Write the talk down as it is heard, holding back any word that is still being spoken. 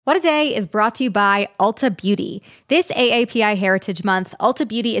What a Day is brought to you by Ulta Beauty. This AAPI Heritage Month, Ulta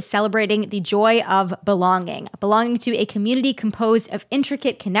Beauty is celebrating the joy of belonging to a community composed of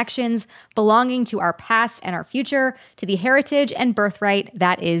intricate connections, belonging to our past and our future, to the heritage and birthright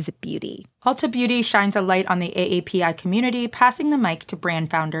that is beauty. Ulta Beauty shines a light on the AAPI community, passing the mic to brand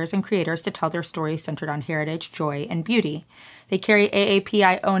founders and creators to tell their stories centered on heritage, joy, and beauty. They carry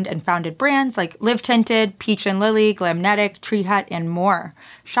AAPI-owned and founded brands like Live Tinted, Peach and Lily, Glamnetic, Tree Hut, and more.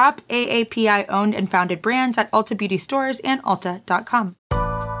 Shop AAPI-owned and founded brands at Ulta Beauty stores and Ulta.com.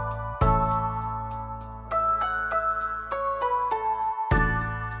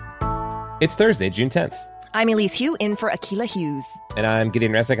 It's Thursday, June 10th. I'm Elise Hu, in for Akilah Hughes. And I'm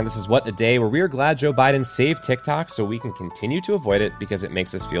Gideon Resnick, and this is What a Day, where we are glad Joe Biden saved TikTok so we can continue to avoid it because it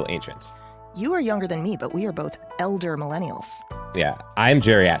makes us feel ancient. You are younger than me, but we are both elder millennials. Yeah, I'm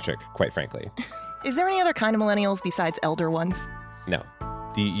geriatric, quite frankly. Is there any other kind of millennials besides elder ones? No.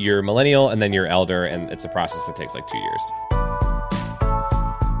 You're millennial, and then you're elder, and it's a process that takes like 2 years.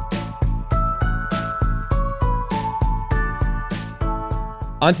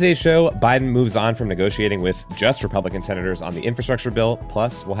 On today's show, Biden moves on from negotiating with just Republican senators on the infrastructure bill,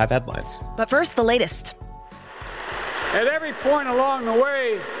 plus we'll have headlines. But first, the latest. At every point along the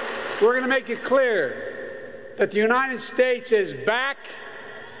way, we're going to make it clear that the United States is back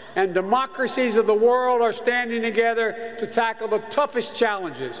and democracies of the world are standing together to tackle the toughest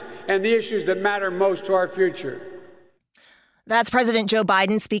challenges and the issues that matter most to our future. That's President Joe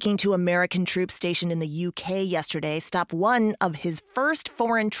Biden speaking to American troops stationed in the UK yesterday, stop one of his first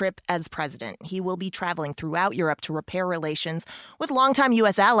foreign trip as president. He will be traveling throughout Europe to repair relations with longtime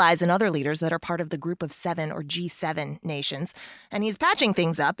U.S. allies and other leaders that are part of the Group of Seven, or G7 nations. And he's patching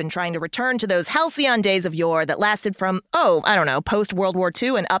things up and trying to return to those halcyon days of yore that lasted from, post-World War II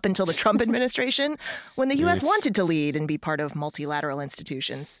and up until the Trump administration, when the U.S. wanted to lead and be part of multilateral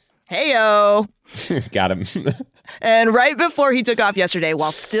institutions. Heyo! Got him. And right before he took off yesterday,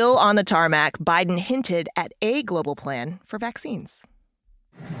 while still on the tarmac, Biden hinted at a global plan for vaccines.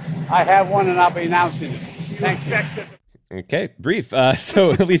 I have one, and I'll be announcing it. Thank you. Okay, brief.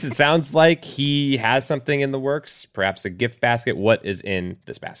 So at least it sounds like he has something in the works, perhaps a gift basket. What is in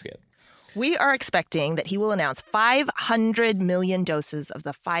this basket? We are expecting that he will announce 500 million doses of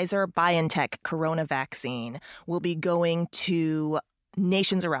the Pfizer-BioNTech corona vaccine will be going to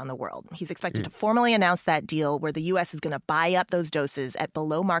nations around the world. He's expected to formally announce that deal where the U.S. is going to buy up those doses at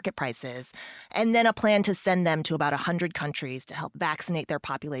below market prices, and then a plan to send them to about 100 countries to help vaccinate their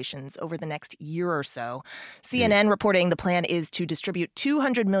populations over the next year or so. CNN reporting the plan is to distribute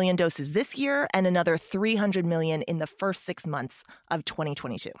 200 million doses this year and another 300 million in the first 6 months of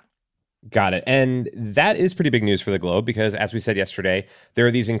 2022. Got it. And that is pretty big news for the globe because, as we said yesterday, there are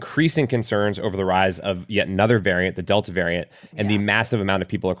these increasing concerns over the rise of yet another variant, the Delta variant, and the massive amount of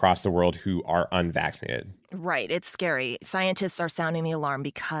people across the world who are unvaccinated. Right. It's scary. Scientists are sounding the alarm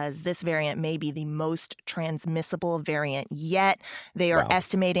because this variant may be the most transmissible variant yet. They are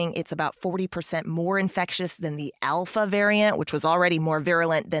estimating it's about 40% more infectious than the Alpha variant, which was already more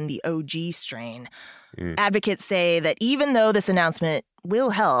virulent than the OG strain. Advocates say that even though this announcement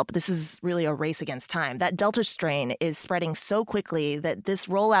will help, this is really a race against time. That Delta strain is spreading so quickly that this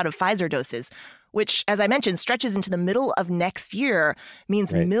rollout of Pfizer doses, which, as I mentioned, stretches into the middle of next year,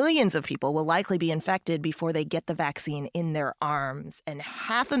 means millions of people will likely be infected before they get the vaccine in their arms. And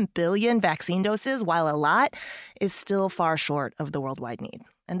 500 million vaccine doses, while a lot, is still far short of the worldwide need.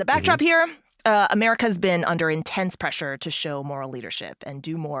 And the backdrop here, America's been under intense pressure to show moral leadership and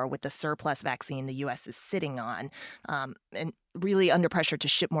do more with the surplus vaccine the U.S. is sitting on, and really under pressure to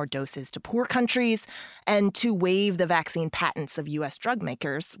ship more doses to poor countries and to waive the vaccine patents of U.S. drug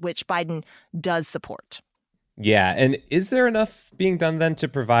makers, which Biden does support. Yeah. And is there enough being done then to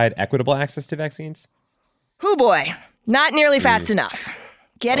provide equitable access to vaccines? Hoo boy, not nearly fast enough.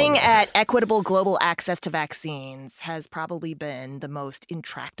 Getting at equitable global access to vaccines has probably been the most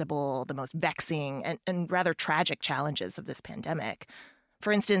intractable, the most vexing, and rather tragic challenges of this pandemic.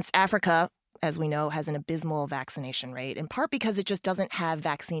 For instance, Africa, as we know, has an abysmal vaccination rate, in part because it just doesn't have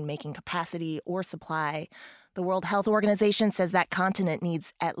vaccine-making capacity or supply. The World Health Organization says that continent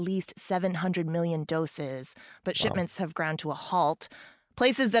needs at least 700 million doses, but shipments have ground to a halt.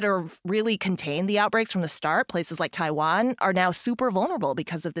 Places that are really contained the outbreaks from the start, places like Taiwan, are now super vulnerable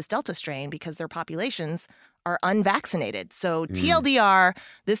because of this Delta strain because their populations are unvaccinated. So TLDR,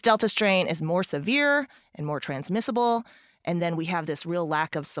 this Delta strain is more severe and more transmissible. And then we have this real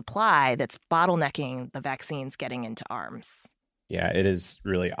lack of supply that's bottlenecking the vaccines getting into arms. Yeah, it is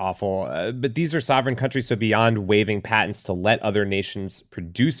really awful. But these are sovereign countries, so beyond waiving patents to let other nations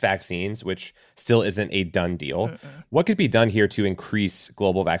produce vaccines, which still isn't a done deal, what could be done here to increase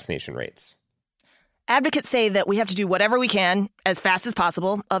global vaccination rates? Advocates say that we have to do whatever we can as fast as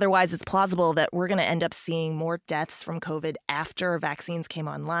possible. Otherwise, it's plausible that we're going to end up seeing more deaths from COVID after vaccines came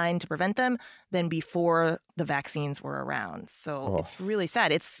online to prevent them than before the vaccines were around. So It's really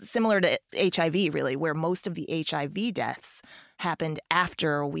sad. It's similar to HIV, really, where most of the HIV deaths happened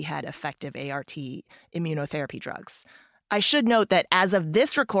after we had effective ART immunotherapy drugs. I should note that as of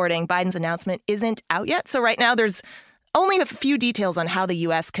this recording, Biden's announcement isn't out yet. So right now there's only a few details on how the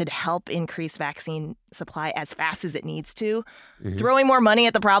U.S. could help increase vaccine supply as fast as it needs to. Throwing more money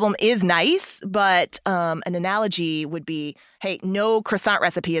at the problem is nice, but an analogy would be, hey, no croissant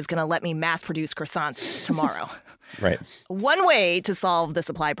recipe is going to let me mass produce croissants tomorrow. Right. One way to solve the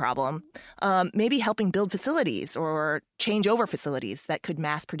supply problem, maybe helping build facilities or change over facilities that could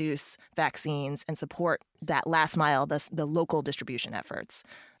mass produce vaccines and support that last mile, the local distribution efforts.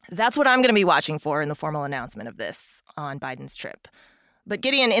 That's what I'm going to be watching for in the formal announcement of this on Biden's trip. But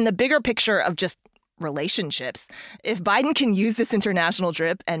Gideon, in the bigger picture of just relationships, if Biden can use this international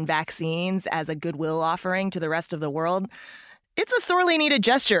trip and vaccines as a goodwill offering to the rest of the world, it's a sorely needed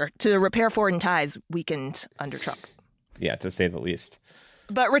gesture to repair foreign ties weakened under Trump. Yeah, to say the least.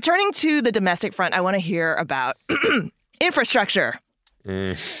 But returning to the domestic front, I want to hear about infrastructure.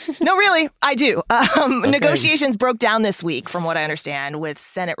 No, really, I do. Negotiations broke down this week, from what I understand, with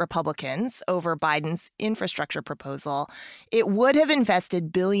Senate Republicans over Biden's infrastructure proposal. It would have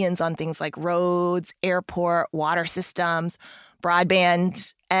invested billions on things like roads, airport, water systems,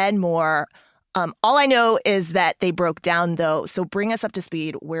 broadband, and more. All I know is that they broke down, though. So bring us up to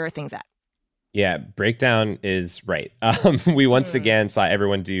speed. Where are things at? Yeah, breakdown is right. We once again saw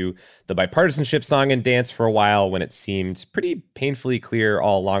everyone do the bipartisanship song and dance for a while when it seemed pretty painfully clear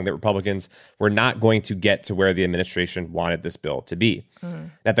all along that Republicans were not going to get to where the administration wanted this bill to be.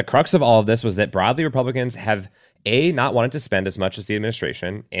 At the crux of all of this was that broadly Republicans have A, not wanted to spend as much as the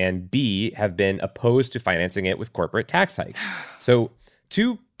administration, and B, have been opposed to financing it with corporate tax hikes. So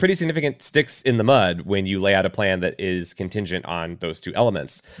two pretty significant sticks in the mud when you lay out a plan that is contingent on those two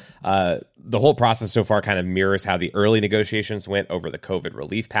elements. The whole process so far kind of mirrors how the early negotiations went over the COVID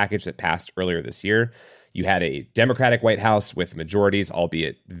relief package that passed earlier this year. You had a Democratic White House with majorities,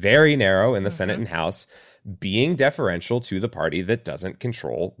 albeit very narrow, in the Senate and House, being deferential to the party that doesn't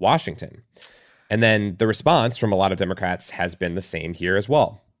control Washington. And then the response from a lot of Democrats has been the same here as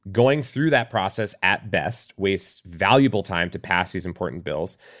well. Going through that process at best wastes valuable time to pass these important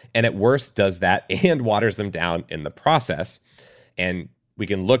bills, and at worst does that and waters them down in the process. And we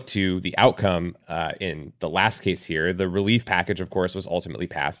can look to the outcome in the last case here. The relief package, of course, was ultimately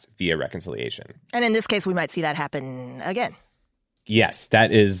passed via reconciliation. And in this case, we might see that happen again. Yes,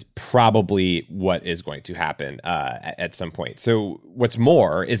 that is probably what is going to happen at some point. So what's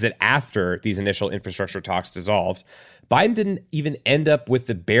more is that after these initial infrastructure talks dissolved, Biden didn't even end up with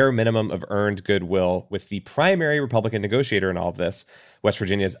the bare minimum of earned goodwill with the primary Republican negotiator in all of this, West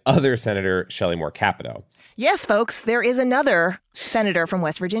Virginia's other Senator Shelley Moore Capito. Yes, folks, there is another senator from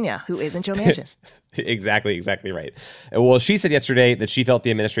West Virginia who isn't Joe Manchin. Exactly right. Well, she said yesterday that she felt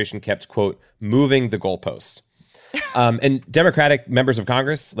the administration kept, quote, moving the goalposts. And Democratic members of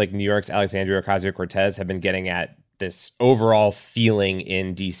Congress, like New York's Alexandria Ocasio-Cortez, have been getting at this overall feeling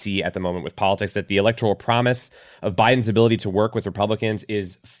in D.C. at the moment with politics that the electoral promise of Biden's ability to work with Republicans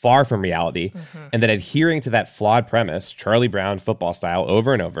is far from reality, and that adhering to that flawed premise, Charlie Brown football style,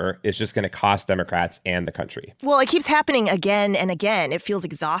 over and over, is just going to cost Democrats and the country. Well, it keeps happening again and again. It feels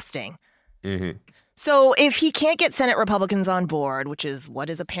exhausting. So if he can't get Senate Republicans on board, which is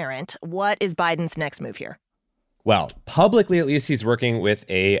what is apparent, what is Biden's next move here? Well, publicly, at least, he's working with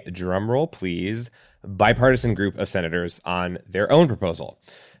a, drumroll please, bipartisan group of senators on their own proposal.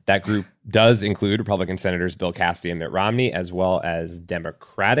 That group does include Republican Senators Bill Cassidy and Mitt Romney, as well as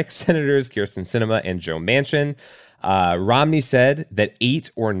Democratic Senators Kyrsten Sinema and Joe Manchin. Romney said that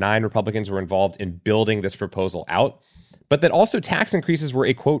 8 or 9 Republicans were involved in building this proposal out, but that also tax increases were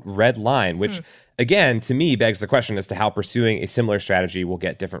a, quote, red line, which, again, to me, begs the question as to how pursuing a similar strategy will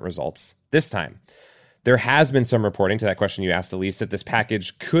get different results this time. There has been some reporting to that question you asked, Elise, that this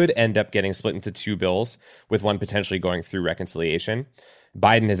package could end up getting split into 2 bills, with one potentially going through reconciliation.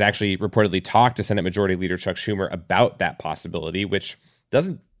 Biden has actually reportedly talked to Senate Majority Leader Chuck Schumer about that possibility, which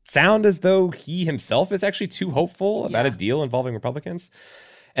doesn't sound as though he himself is actually too hopeful about a deal involving Republicans.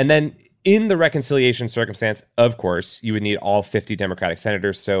 And then in the reconciliation circumstance, of course, you would need all 50 Democratic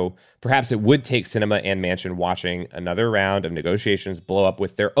senators, so perhaps it would take Sinema and Manchin watching another round of negotiations blow up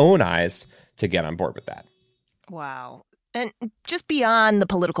with their own eyes to get on board with that. Wow. And just beyond the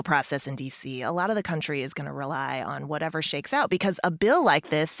political process in D.C., a lot of the country is going to rely on whatever shakes out because a bill like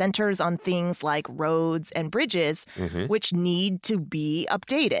this centers on things like roads and bridges, which need to be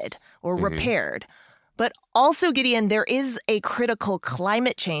updated or repaired. But also, Gideon, there is a critical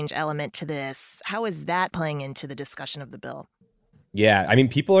climate change element to this. How is that playing into the discussion of the bill? Yeah, I mean,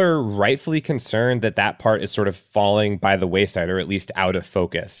 people are rightfully concerned that that part is sort of falling by the wayside, or at least out of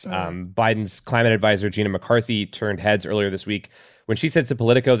focus. Biden's climate advisor, Gina McCarthy, turned heads earlier this week when she said to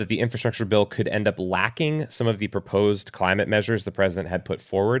Politico that the infrastructure bill could end up lacking some of the proposed climate measures the president had put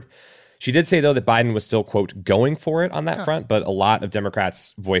forward. She did say, though, that Biden was still, quote, going for it on that front, but a lot of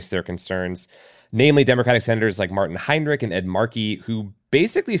Democrats voiced their concerns, namely Democratic senators like Martin Heinrich and Ed Markey, who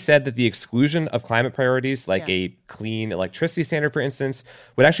basically said that the exclusion of climate priorities, like a clean electricity standard, for instance,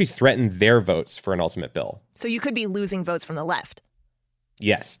 would actually threaten their votes for an ultimate bill. So you could be losing votes from the left.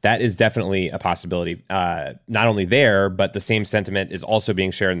 Yes, that is definitely a possibility. Not only there, but the same sentiment is also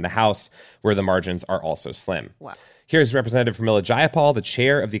being shared in the House, where the margins are also slim. Wow. Here's Representative Pramila Jayapal, the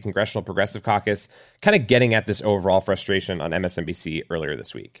chair of the Congressional Progressive Caucus, kind of getting at this overall frustration on MSNBC earlier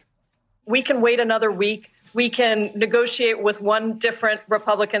this week. We can wait another week. We can negotiate with one different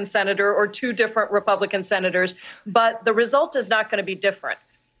Republican senator or two different Republican senators, but the result is not going to be different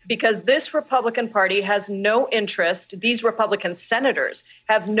because this Republican Party has no interest, these Republican senators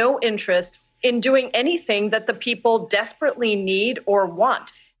have no interest in doing anything that the people desperately need or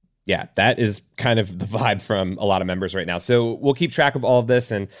want. Yeah, that is kind of the vibe from a lot of members right now. So we'll keep track of all of this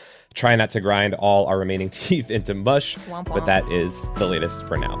and try not to grind all our remaining teeth into mush, but that is the latest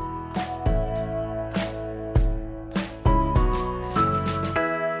for now.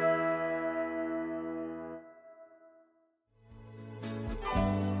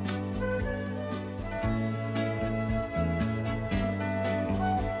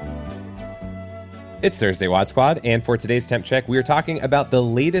 It's Thursday, Wad Squad, and for today's Temp Check, we are talking about the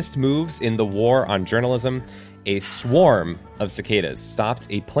latest moves in the war on journalism. A swarm of cicadas stopped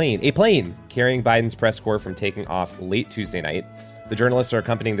a plane carrying Biden's press corps from taking off late Tuesday night. The journalists are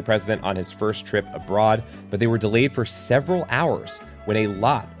accompanying the president on his first trip abroad, but they were delayed for several hours when a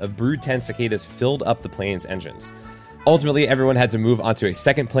lot of Brood 10 cicadas filled up the plane's engines. Ultimately, everyone had to move onto a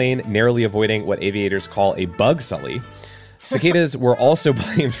second plane, narrowly avoiding what aviators call a bug sully. Cicadas were also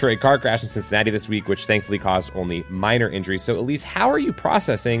blamed for a car crash in Cincinnati this week, which thankfully caused only minor injuries. So, Elise, how are you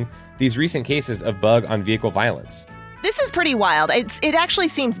processing these recent cases of bug on vehicle violence? This is pretty wild. It actually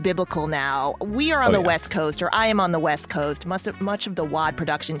seems biblical now. We are on the West Coast, or I am on the West Coast. Much of the WAD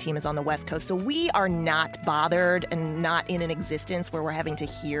production team is on the West Coast. So we are not bothered and not in an existence where we're having to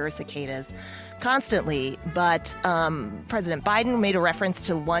hear cicadas constantly. But President Biden made a reference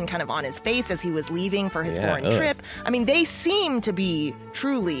to one kind of on his face as he was leaving for his foreign trip. I mean, they seem to be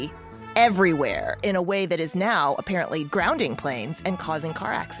truly everywhere in a way that is now apparently grounding planes and causing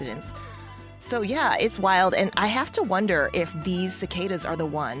car accidents. So, yeah, it's wild. And I have to wonder if these cicadas are the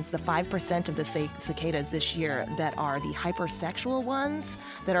ones, the 5% of the cicadas this year that are the hypersexual ones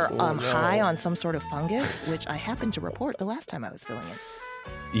that are high on some sort of fungus, which I happened to report the last time I was filling it.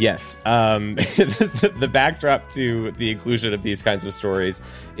 Yes. The backdrop to the inclusion of these kinds of stories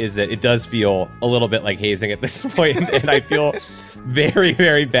is that it does feel a little bit like hazing at this point, and I feel very,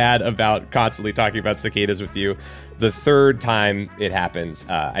 very bad about constantly talking about cicadas with you. The third time it happens,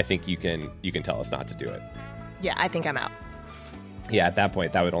 I think you can tell us not to do it. Yeah, I think I'm out. Yeah, at that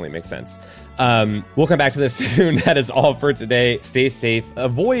point, that would only make sense. We'll come back to this soon. That is all for today. Stay safe.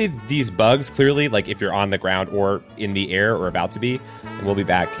 Avoid these bugs, clearly, like if you're on the ground or in the air or about to be. And we'll be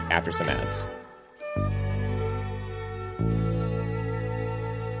back after some ads.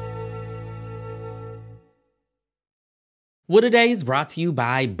 What A Day is brought to you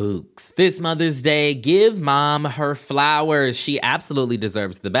by Books. This Mother's Day, give mom her flowers. She absolutely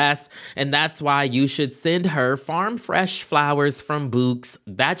deserves the best, and that's why you should send her farm fresh flowers from Books.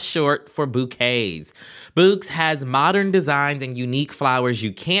 That's short for bouquets. Books has modern designs and unique flowers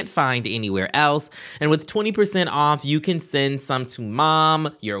you can't find anywhere else, and with 20% off, you can send some to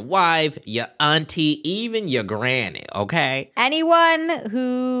mom, your wife, your auntie, even your granny, okay? Anyone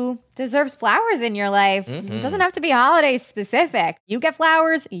who deserves flowers in your life. It doesn't have to be holiday specific. You get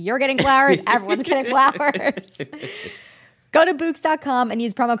flowers, you're getting flowers, everyone's getting flowers. Go to Books.com and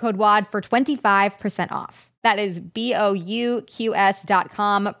use promo code WAD for 25% off. That is BOUQS.com,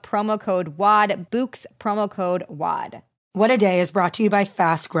 promo code WAD, Books, promo code WAD. What A Day is brought to you by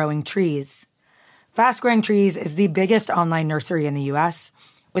Fast Growing Trees. Fast Growing Trees is the biggest online nursery in the U.S.,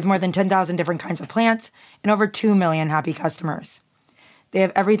 with more than 10,000 different kinds of plants and over 2 million happy customers. They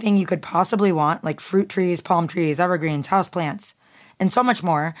have everything you could possibly want, like fruit trees, palm trees, evergreens, houseplants. and so much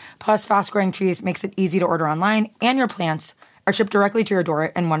more. Plus, Fast Growing Trees makes it easy to order online, and your plants are shipped directly to your door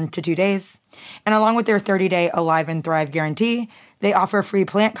in 1 to 2 days. And along with their 30-day Alive and Thrive guarantee, they offer free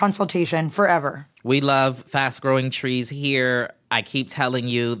plant consultation forever. We love Fast Growing Trees here. I keep telling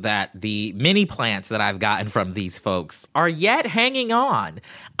you that the mini plants that I've gotten from these folks are yet hanging on.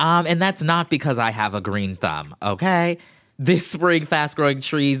 And that's not because I have a green thumb, okay? This spring, Fast Growing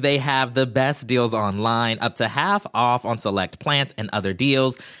Trees, they have the best deals online, up to half off on select plants and other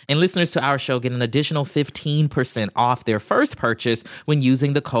deals. And listeners to our show get an additional 15% off their first purchase when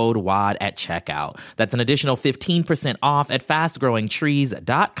using the code WAD at checkout. That's an additional 15% off at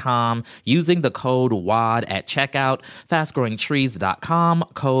fastgrowingtrees.com using the code WAD at checkout. Fastgrowingtrees.com,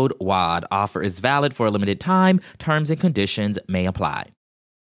 code WAD. Offer is valid for a limited time. Terms and conditions may apply.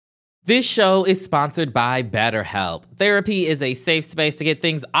 This show is sponsored by BetterHelp. Therapy is a safe space to get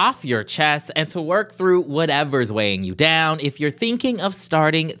things off your chest and to work through whatever's weighing you down. If you're thinking of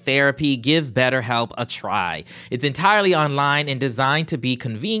starting therapy, give BetterHelp a try. It's entirely online and designed to be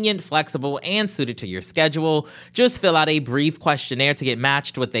convenient, flexible, and suited to your schedule. Just fill out a brief questionnaire to get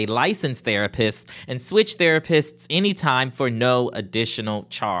matched with a licensed therapist and switch therapists anytime for no additional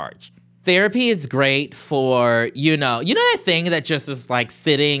charge. Therapy is great for, you know that thing that just is like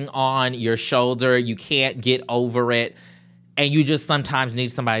sitting on your shoulder, you can't get over it, and you just sometimes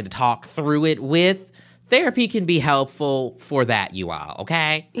need somebody to talk through it with. Therapy can be helpful for that, you all,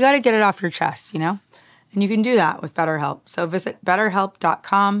 okay? You got to get it off your chest, And you can do that with BetterHelp. So visit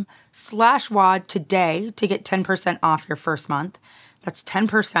betterhelp.com/WAD today to get 10% off your first month. That's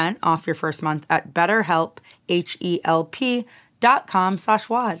 10% off your first month at betterhelp, HELP.com/WAD.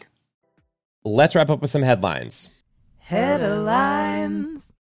 Let's wrap up with some headlines.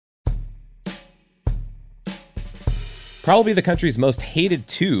 Headlines. Probably the country's most hated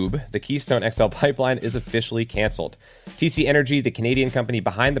tube, the Keystone XL pipeline, is officially canceled. TC Energy, the Canadian company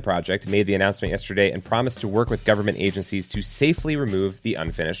behind the project, made the announcement yesterday and promised to work with government agencies to safely remove the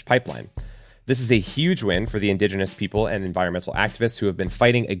unfinished pipeline. This is a huge win for the Indigenous people and environmental activists who have been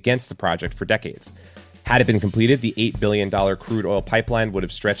fighting against the project for decades. Had it been completed, the $8 billion crude oil pipeline would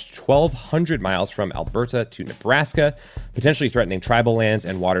have stretched 1,200 miles from Alberta to Nebraska, potentially threatening tribal lands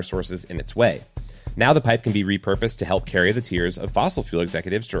and water sources in its way. Now the pipe can be repurposed to help carry the tears of fossil fuel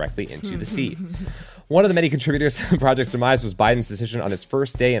executives directly into the sea. One of the many contributors to the project's demise was Biden's decision on his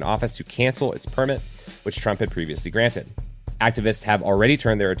first day in office to cancel its permit, which Trump had previously granted. Activists have already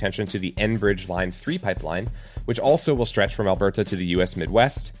turned their attention to the Enbridge Line 3 pipeline, which also will stretch from Alberta to the U.S.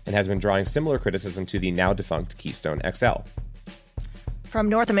 Midwest and has been drawing similar criticism to the now-defunct Keystone XL. From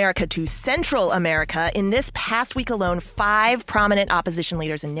North America to Central America, in this past week alone, 5 prominent opposition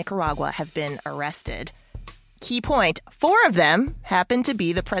leaders in Nicaragua have been arrested. Key point, 4 of them happen to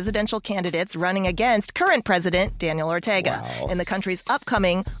be the presidential candidates running against current president Daniel Ortega in the country's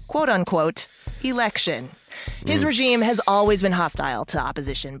upcoming, quote-unquote, election. His regime has always been hostile to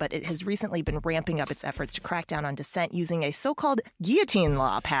opposition, but it has recently been ramping up its efforts to crack down on dissent using a so-called guillotine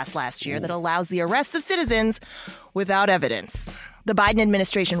law passed last year that allows the arrest of citizens without evidence. The Biden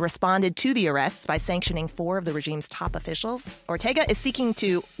administration responded to the arrests by sanctioning 4 of the regime's top officials. Ortega is seeking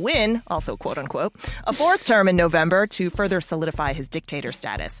to win, also quote-unquote, a 4th term in November to further solidify his dictator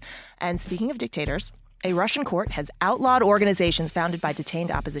status. And speaking of dictators, a Russian court has outlawed organizations founded by detained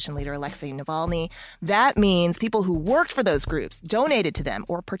opposition leader Alexei Navalny. That means people who worked for those groups, donated to them,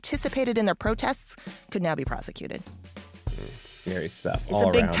 or participated in their protests could now be prosecuted. Scary stuff. It's a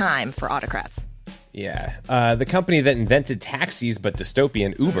big time for autocrats. Yeah. The company that invented taxis but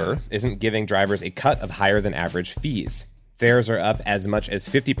dystopian, Uber, isn't giving drivers a cut of higher than average fees. Fares are up as much as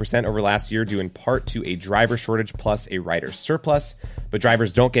 50% over last year, due in part to a driver shortage plus a rider surplus. But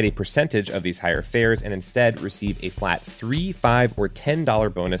drivers don't get a percentage of these higher fares and instead receive a flat $3, $5, or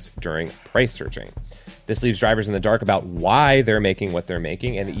 $10 bonus during price searching. This leaves drivers in the dark about why they're making what they're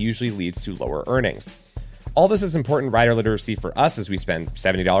making, and it usually leads to lower earnings. All this is important rider literacy for us as we spend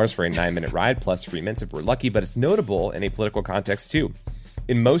 $70 for a 9-minute ride plus free mints if we're lucky, but it's notable in a political context too.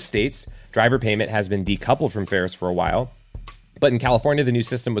 In most states, driver payment has been decoupled from fares for a while. But in California, the new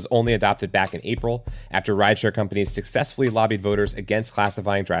system was only adopted back in April after rideshare companies successfully lobbied voters against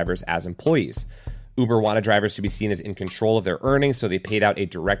classifying drivers as employees. Uber wanted drivers to be seen as in control of their earnings, so they paid out a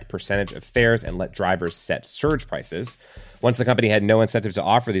direct percentage of fares and let drivers set surge prices. Once the company had no incentive to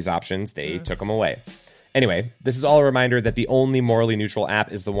offer these options, they took them away. Anyway, this is all a reminder that the only morally neutral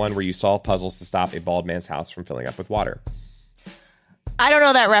app is the one where you solve puzzles to stop a bald man's house from filling up with water. I don't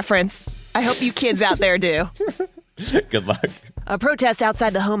know that reference. I hope you kids out there do. Good luck. A protest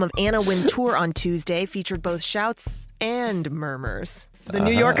outside the home of Anna Wintour on Tuesday featured both shouts and murmurs. The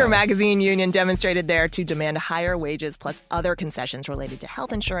New Yorker magazine union demonstrated there to demand higher wages plus other concessions related to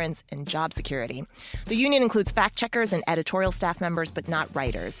health insurance and job security. The union includes fact checkers and editorial staff members, but not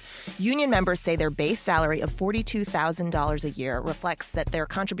writers. Union members say their base salary of $42,000 a year reflects that their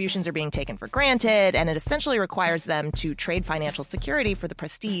contributions are being taken for granted, and it essentially requires them to trade financial security for the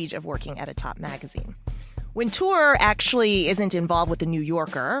prestige of working at a top magazine. Wintour actually isn't involved with The New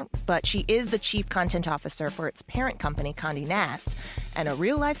Yorker, but she is the chief content officer for its parent company, Condé Nast, and a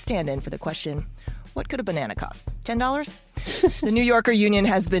real-life stand-in for the question, what could a banana cost? $10? The New Yorker union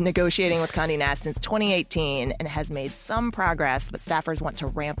has been negotiating with Condé Nast since 2018 and has made some progress, but staffers want to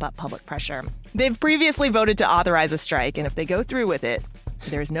ramp up public pressure. They've previously voted to authorize a strike, and if they go through with it,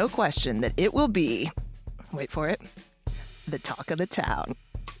 there's no question that it will be, wait for it, the talk of the town.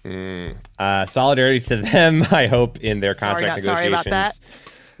 Solidarity to them, I hope, in their contract negotiations. Sorry about that.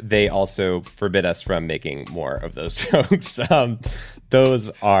 They also forbid us from making more of those jokes. Those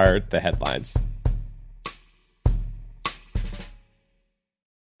are the headlines.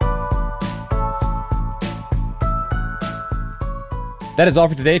 That is all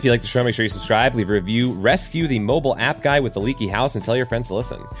for today. If you like the show, make sure you subscribe, leave a review, rescue the mobile app guy with the leaky house, and tell your friends to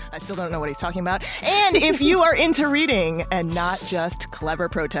listen. I still don't know what he's talking about. And if you are into reading and not just clever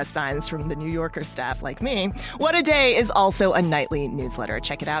protest signs from the New Yorker staff like me, What a Day is also a nightly newsletter.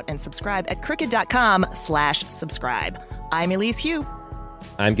 Check it out and subscribe at crooked.com/subscribe. I'm Elise Hu.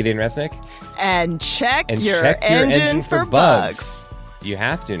 I'm Gideon Resnick. And check your engines for bugs. You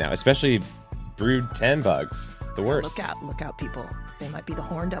have to now, especially Brood 10 bugs. The worst. Look out, people. They might be the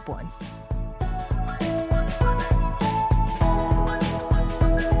horned up ones.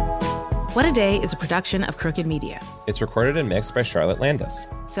 What a Day is a production of Crooked Media. It's recorded and mixed by Charlotte Landis.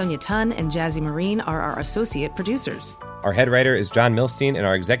 Sonia Tunn and Jazzy Marine are our associate producers. Our head writer is John Milstein, and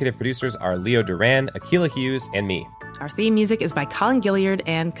our executive producers are Leo Duran, Akilah Hughes, and me. Our theme music is by Colin Gilliard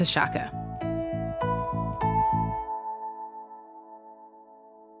and Kashaka.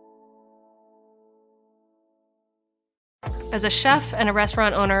 As a chef and a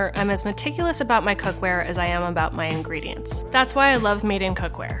restaurant owner, I'm as meticulous about my cookware as I am about my ingredients. That's why I love Made in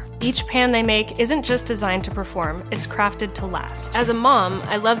Cookware. Each pan they make isn't just designed to perform, it's crafted to last. As a mom,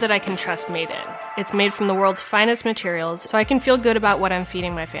 I love that I can trust Made In. It's made from the world's finest materials, so I can feel good about what I'm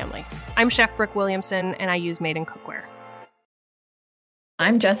feeding my family. I'm Chef Brooke Williamson, and I use Made in Cookware.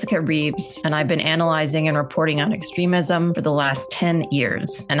 I'm Jessica Reeves, and I've been analyzing and reporting on extremism for the last 10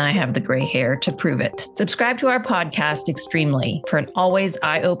 years, and I have the gray hair to prove it. Subscribe to our podcast, Extremely, for an always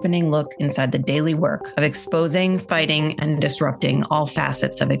eye-opening look inside the daily work of exposing, fighting, and disrupting all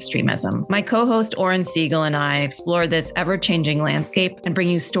facets of extremism. My co-host, Oren Siegel, and I explore this ever-changing landscape and bring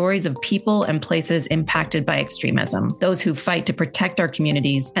you stories of people and places impacted by extremism, those who fight to protect our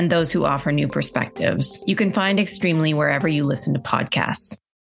communities, and those who offer new perspectives. You can find Extremely wherever you listen to podcasts.